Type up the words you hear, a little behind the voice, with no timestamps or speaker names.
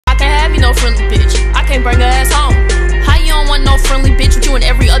no friendly bitch. I can't bring her ass home. How you don't want no friendly bitch with you and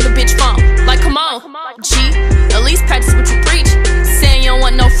every other bitch phone? Like, come on, G, at least practice what you preach. Saying you don't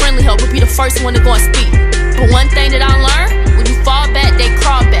want no friendly help, but be the first one to go and speak. But one thing that I learned, when you fall back, they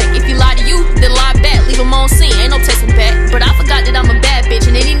crawl back. If he lie to you, then lie back, leave him on scene, ain't no texting back. But I forgot that I'm a bad bitch,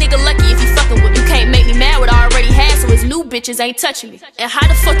 and any nigga lucky if he fucking with me. You can't make me mad what I already had, so his new bitches ain't touching me. And how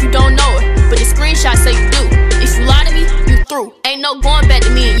the fuck you don't know it, but the screenshot say you do. If you lie to me, you through. Ain't no going back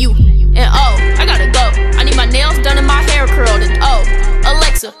to me and you. And oh, I gotta go, I need my nails done and my hair curled. And oh,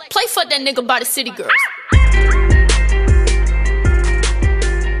 Alexa, play Fuck That Nigga by the City Girls.